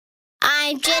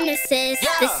Unicorn Genesis. Yeah.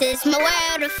 This is my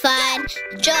world of fun.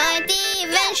 Join the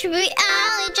adventure, we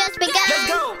only just begun.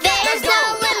 There's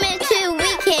no limit to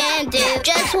we can do.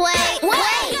 Just wait.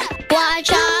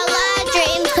 Watch all our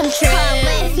dreams come true. Come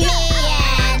with me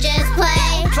and just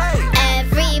play.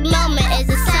 Every moment is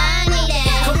a sunny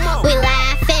day. We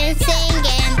laugh and sing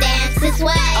and dance this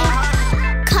way.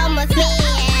 Come with me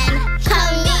and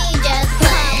come me just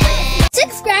play.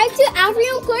 Subscribe to Afro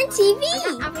Unicorn TV. I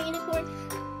got Afro Unicorn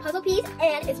puzzle piece,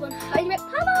 and it's 100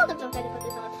 puzzles. I'm so excited to put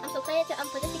this on. I'm so excited to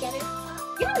put this together.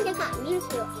 You're gonna get kind of memes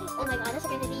too. Oh my god, that's so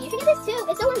crazy. You should get this too.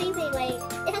 It's so amazing. Like,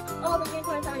 it has all the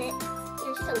unicorns on it.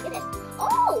 You should totally get it.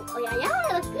 Oh yeah,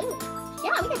 that's good.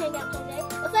 Yeah, we can hang out someday.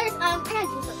 But first, I gotta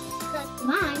do something. Because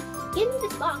mine gave me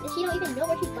this box, and she don't even know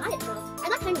where she got it from. I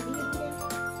got kind of weird with it.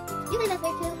 You think that's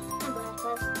weird too? I'm glad,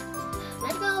 because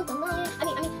let's go, Divine. I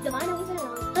mean, Divine, we put it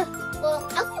on. Well,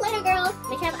 I'll see you later, girls.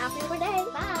 Make sure you have an Afro Unicorn day.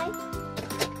 Bye.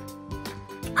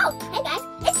 Oh, hey guys,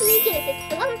 it's me, Genesis,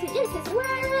 and welcome to Genesis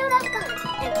World of Fun.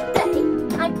 And today,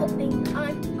 I'm opening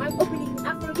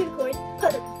Afro Unicorn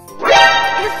puzzle piece. It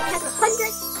has 100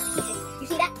 pieces. You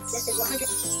see that? This is 100.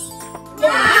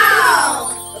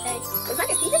 Wow! Okay,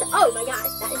 100 pieces? Oh my gosh,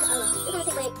 that is a lot. It's gonna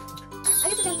take like, I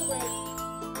guess it's gonna take like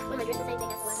 100, the same thing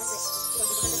as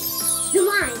 100.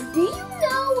 Divine, do you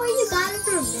know where you got it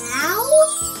from now?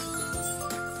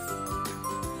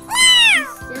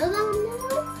 Still don't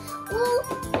know? Well,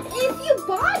 if you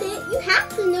bought it, you have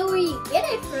to know where you get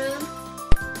it from.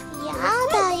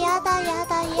 Yada.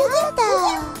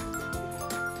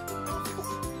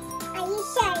 Are you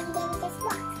sure you didn't just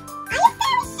walk? Are you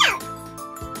very sure?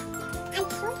 I'm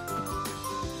sure.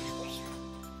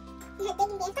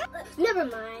 Never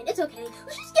mind, it's okay.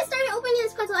 Let's just get started opening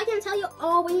this puzzle. I can't tell you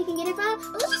all where you can get it from,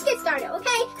 but let's just get started,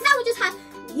 okay? Because I would just have,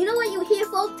 you know what you were here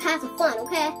for? To have some fun,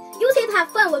 okay? You was here to have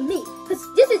fun with me, because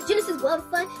this is Genesis World of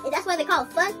Fun, and that's why they call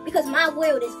it fun, because my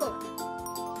world is fun.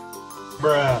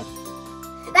 Bruh.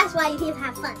 That's why you're here to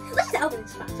have fun. Let's just open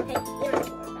this box, okay? You don't have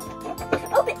to worry about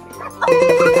that. Open!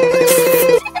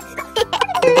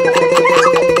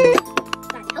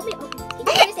 Guys, help me open this. You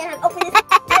don't understand how to open this.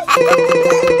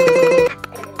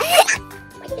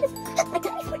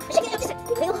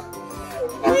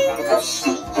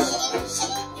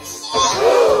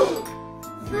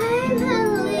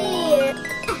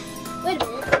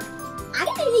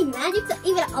 Magic to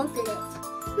even open it.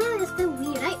 Man, that's so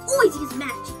weird. I always use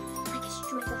magic. Like a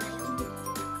strike of my own.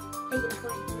 A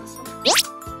unicorn muscle.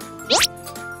 Okay,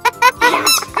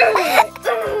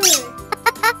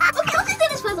 let's just do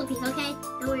this puzzle piece, okay?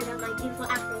 Don't worry about my beautiful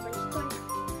Afro Unicorn.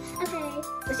 Okay,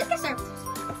 let's just get started with this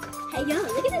one. Hey, yo,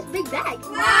 look at this big bag.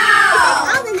 Wow!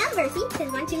 It's all the numbers. See? It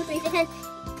says 1, 2, 3, 4, 10.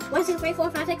 1, 2, 3,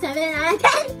 4, 5, 6, 7, 8, 9, 10.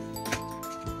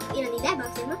 You don't need that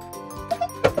box anymore.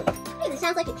 Hey, this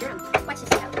sounds like a drum. Watch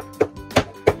this out.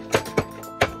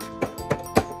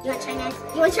 You want to try next?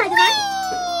 You want to try this one?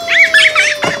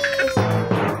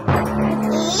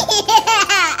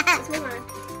 Let's move on.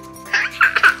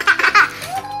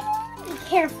 Be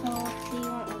careful. Do you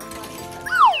want one?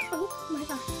 Oh my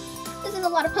gosh. This is a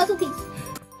lot of puzzle pieces.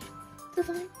 So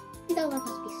fun. These are a lot of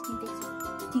puzzle pieces. Do you think so?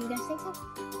 Do you guys think so?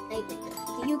 I think so.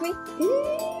 Do you agree?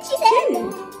 She said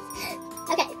yes.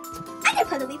 Okay. I did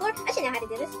puzzle before. I should know how to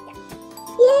do this. Yeah.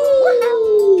 Yay!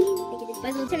 Wow.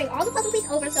 But we're turning all the puzzle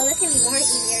pieces over, so this can be more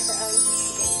easier to do.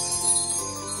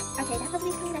 Okay, that puzzle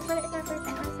piece coming. That's one. It's not first.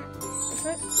 That one. It's not. This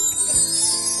one.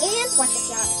 Okay. And watch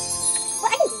this, y'all. Well,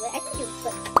 I can do it. I can do it.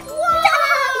 Flip. Whoa!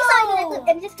 You saw me do that flip,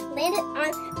 and just land it on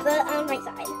the right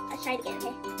side. Let's try it again.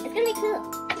 Okay. It's gonna be cool.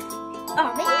 Oh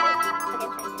man. Okay, let's try it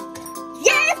again.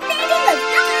 Yes, baby! Let's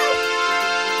go!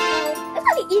 It's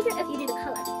gonna be easier if you do the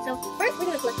color. So first,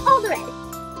 we're gonna flip all the red.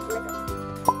 Flip it.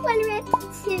 1 red,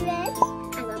 2 red.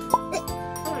 I love it.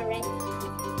 I want red.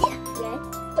 Yeah, red.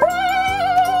 Red!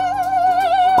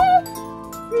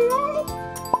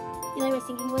 You like my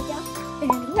singing voice, y'all?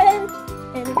 And red!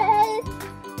 And red!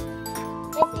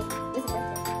 Let's see. This is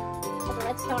red. There's a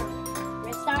red star.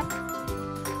 Red star.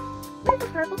 Where's the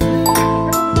purple?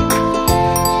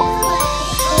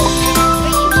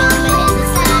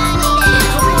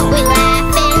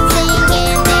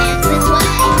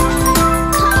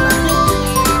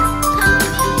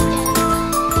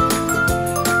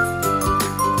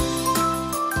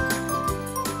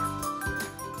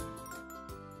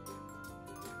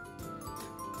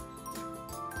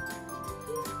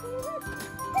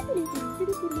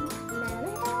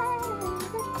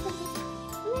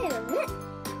 Wait a minute.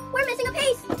 We're missing a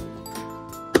piece.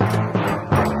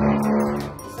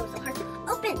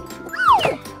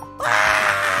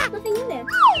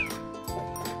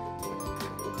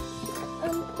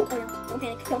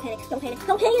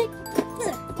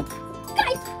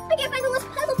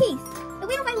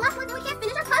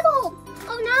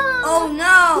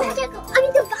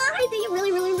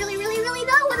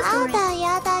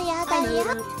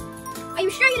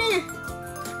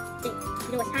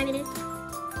 is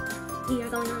we are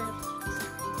going on an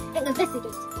adventure.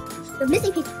 Investigate the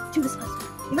missing piece to this puzzle.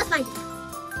 We must find it.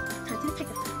 Time to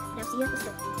detective side. Now see you at the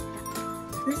store.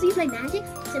 Let's use my magic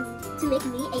to make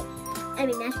me a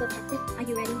magical detective. Are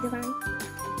you ready, Divine?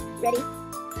 Ready?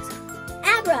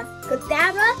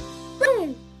 Abracadabra!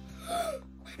 Boom!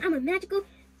 I'm a magical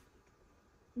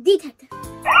detective. Now,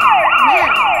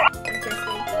 I'm dressed in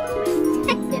my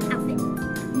detective outfit.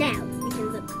 Now, we can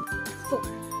look for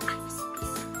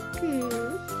recipes.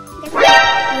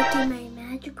 Look in my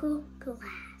magical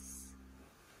glass.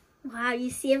 Wow, you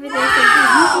see everything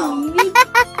so beautiful.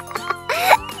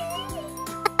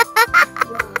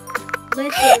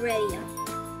 Let's get ready.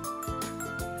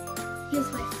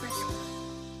 Here's my first one.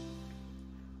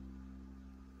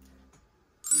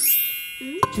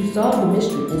 To solve the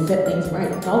mystery and set things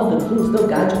right, follow the clues, they'll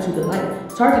guide you to the light.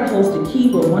 Target holds the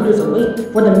key where wonders await.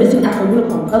 For the missing Afro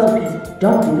Unicorn puzzle piece,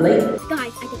 don't be late.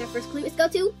 Guys, I think our first clue is go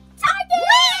to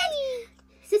Target!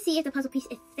 To see if the puzzle piece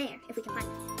is there, if we can find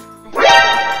it.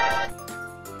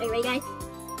 Are you ready, guys?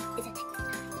 It's a technical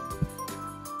time.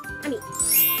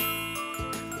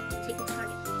 Take it to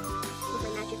Target with my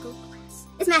magical glass.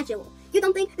 It's magical. You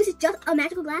don't think this is just a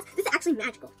magical glass? This is actually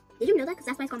magical. Did you know that? Because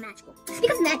that's why it's called magical. Because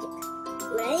it's magic.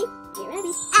 Ready? Get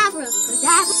ready.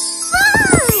 Abracadabra.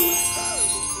 Boom!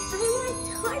 I'm at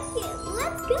Target.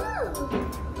 Let's go.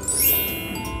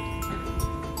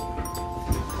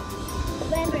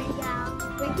 Remember, y'all,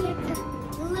 we're here to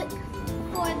look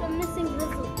for the missing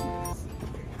puzzle piece.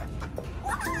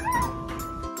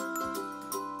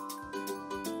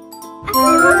 I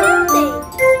found everything.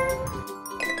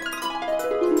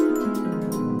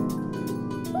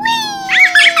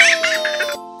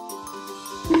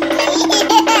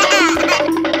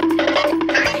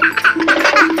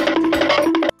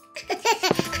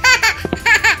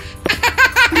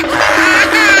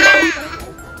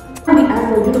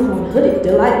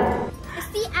 Delight. It's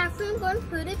the Afro Unicorn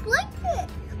hooded blanket.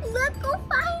 Let's go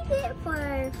find it for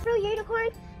Afro Unicorn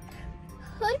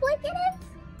hood blanket.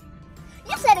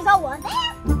 You said it's all one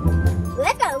there.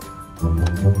 Let's go.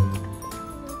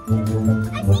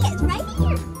 I see it. It's right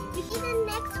here. You see the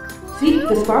next clue? Seek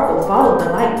the sparkle, follow the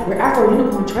light, where Afro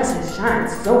Unicorn tresses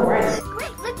shines so bright.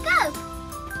 Great. Let's go.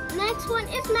 Next one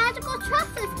is magical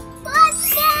trusses.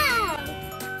 Let's go.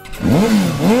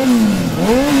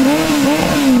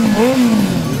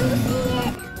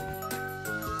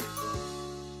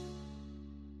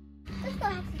 Let's go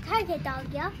ask the Target dog,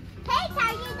 yo. Hey,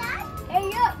 Target dog. Hey,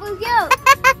 yo, what's yo?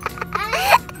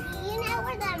 Do you know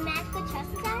where the magical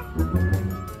trusses are?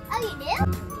 Oh, you do?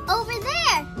 Over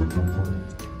there.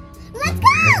 Let's go.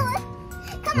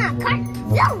 Come on, cart.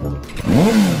 Zoom.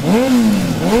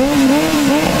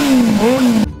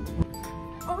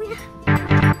 Oh, yeah.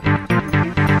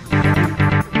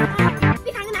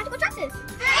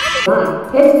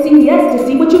 Head to CVS to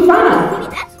see what you find.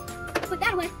 CVS? Put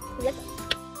that away. Let's go.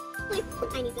 Please,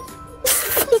 I need this.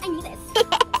 Please, I need this.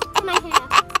 For my hair.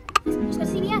 Let's go to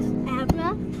CVS.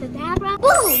 Abracadabra.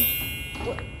 Boom!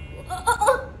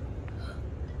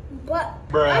 But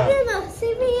Bruh. I'm in a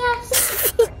CVS.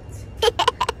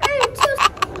 I'm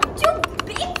too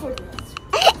big for this.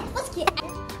 Let's get it.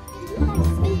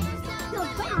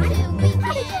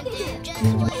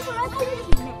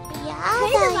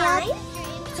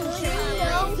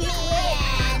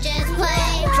 Just play.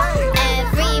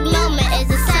 Every moment is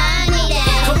a sunny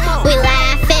day. We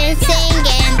laugh and sing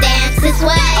and dance this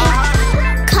way.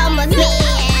 Come with me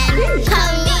and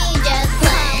come me, just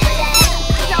play.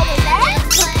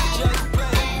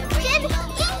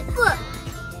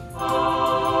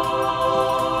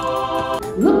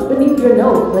 Look beneath your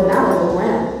nose, but not on the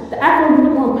ground. The Afro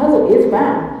Unicorn puzzle is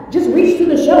found. Just reach to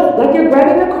the shelf like you're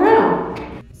grabbing a crown.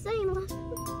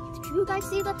 Did you guys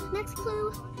see the next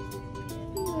clue?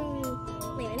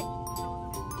 Wait a minute.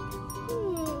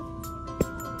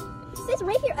 It says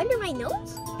right here under my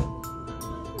nose?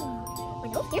 My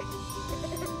nose here?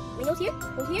 My nose here?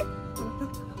 Nose here?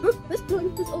 Let's go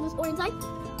inside.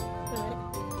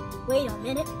 Wait a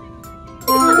minute. It's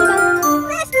talking about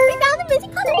this! We found the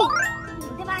missing puzzle piece!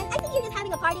 Divine, I think you're just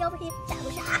having a party over here.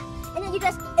 And then it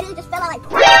just fell out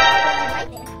like right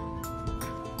there.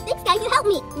 Thanks, guys, you helped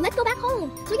me. Let's go back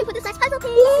home so we can put this next puzzle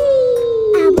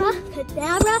piece.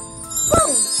 Abracadabra.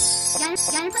 Boom! Got a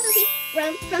puzzle piece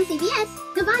from CVS.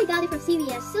 Divine got it from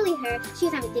CVS. Silly her. She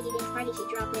was having a diggy dance party. She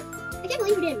dropped it. I can't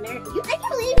believe you didn't remember. I can't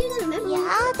believe you didn't remember.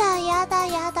 Yada. We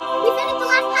finished the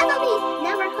last puzzle piece.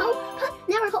 Now we're home.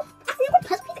 After the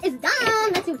puzzle piece is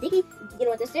done. Let's do diggy. You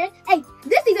know what this is? Hey,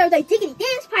 this is our diggity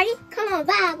dance party. Come on,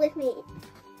 vibe with me.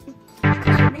 Come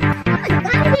on, man. Come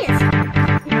on, dance.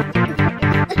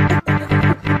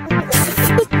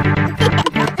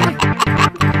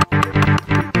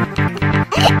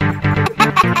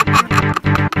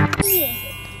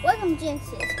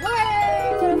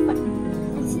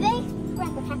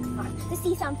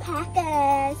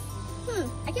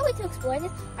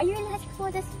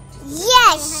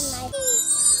 Yes!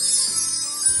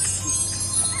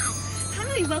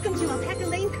 Hi, welcome to Alpaca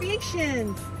Lane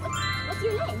Creations. What's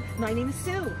your name? My name is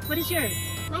Sue. What is yours?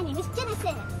 My name is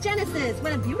Genesis. Genesis.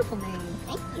 What a beautiful name.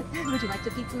 Thank you. Would you like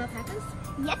to feed some alpacas?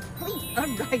 Yes, please. All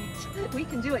right, we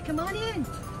can do it. Come on in.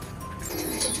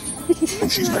 Oh,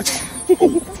 she's magic.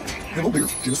 Hello there,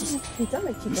 Genesis. He's done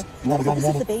like Chica. This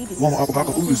is the baby. Llama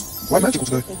Alpaca. Ooh, is quite magical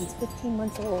today. Baby's 15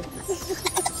 months old.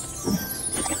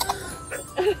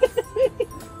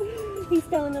 He's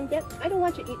telling them, I don't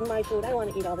want you eating my food. I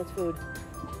want to eat all this food.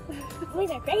 Boys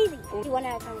are crazy. Do one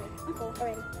at a time with Uncle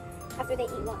already. After they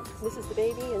eat once. This is the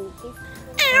baby, and he's...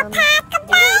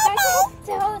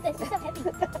 To hold this. It's so heavy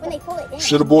when they pull it down.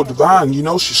 Should have bought Divine. You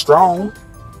know she's strong.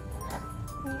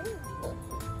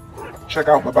 Check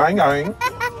out my bang gang.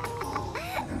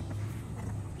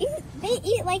 They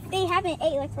eat like they haven't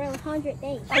ate like for 100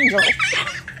 days. I know.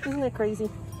 Isn't that crazy?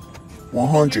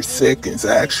 100 seconds,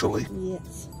 actually.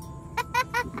 Yes.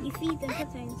 You feed them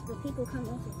sometimes, but people come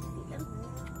over to feed them.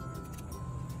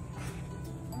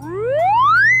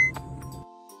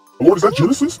 Lord, is that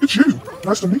Genesis? It's you.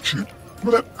 Nice to meet you.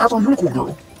 You're that Afro Unicorn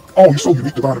girl. Oh, you're so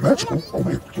unique, divine, and magical. Oh,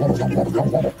 man.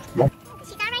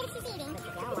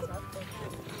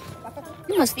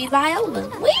 You must be Viola.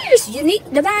 Where's unique,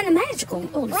 divine, and magical?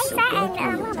 Oh, this is so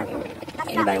good.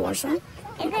 Anybody want some?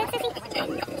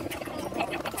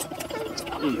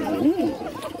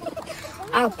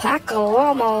 Alpaca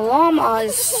llama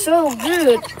is so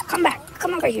good. Come back.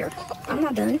 Come over here. I'm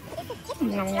not done.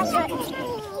 What's the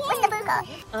food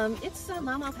called? It's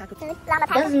llama alpaca.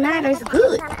 Doesn't matter. It's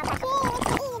good.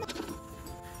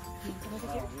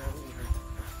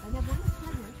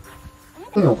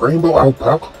 Damn, rainbow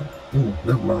alpaca.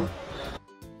 Never mind.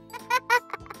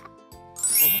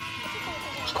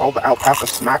 It's called the alpaca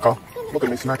smacker. Look at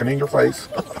me smacking in your face.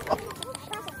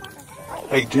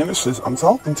 Hey, Genesis, I'm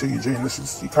talking to you,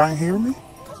 Genesis. You can't hear me?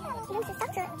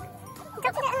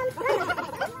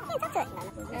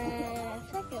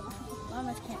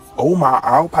 Oh, my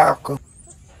alpaca.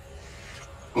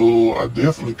 Oh, I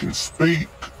definitely can speak.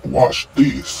 Watch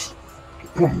this.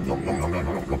 Ooh, you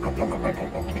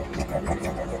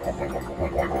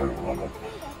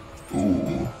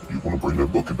want to bring that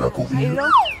bucket back over here?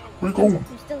 Where you going?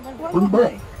 Bring it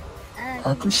back.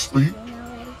 I can speak.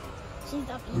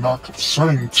 And I can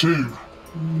sing too.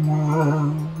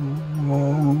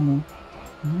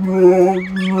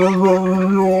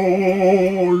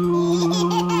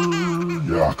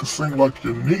 Yeah, I can sing like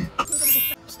Unique.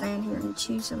 Stand here and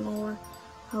chew some more.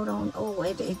 Hold on. Oh,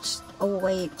 wait. Oh,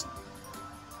 wait.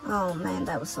 Oh, man,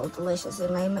 that was so delicious.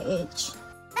 It made me itch.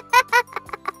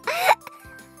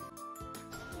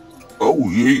 Oh,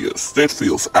 yes. That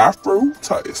feels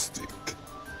Afro-tastic.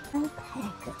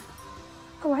 Alpaca.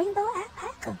 A rainbow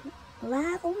alpaca.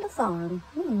 Live on the farm.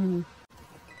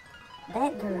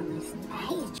 That girl is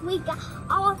nice. We got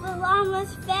all the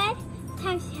llamas fed.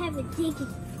 Time to have a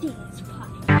digging dance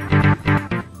party.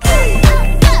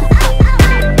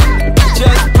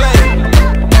 Just play.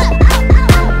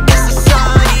 It's a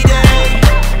sunny day.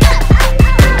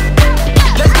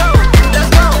 Let's go, let's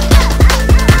go.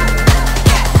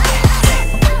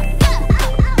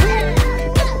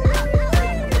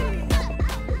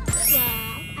 Well,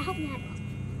 I hope you had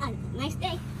a nice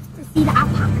day to see the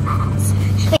alpacas.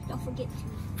 Don't forget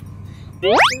to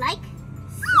like,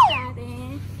 subscribe,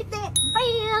 and hit that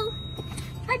bell.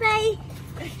 Bye bye.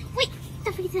 Wait,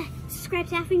 don't forget to subscribe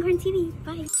to Afro Unicorn TV.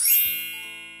 Bye.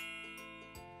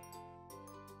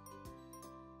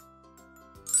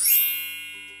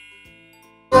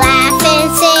 Laugh and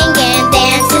sing and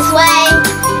dance this way.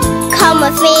 Come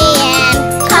with me and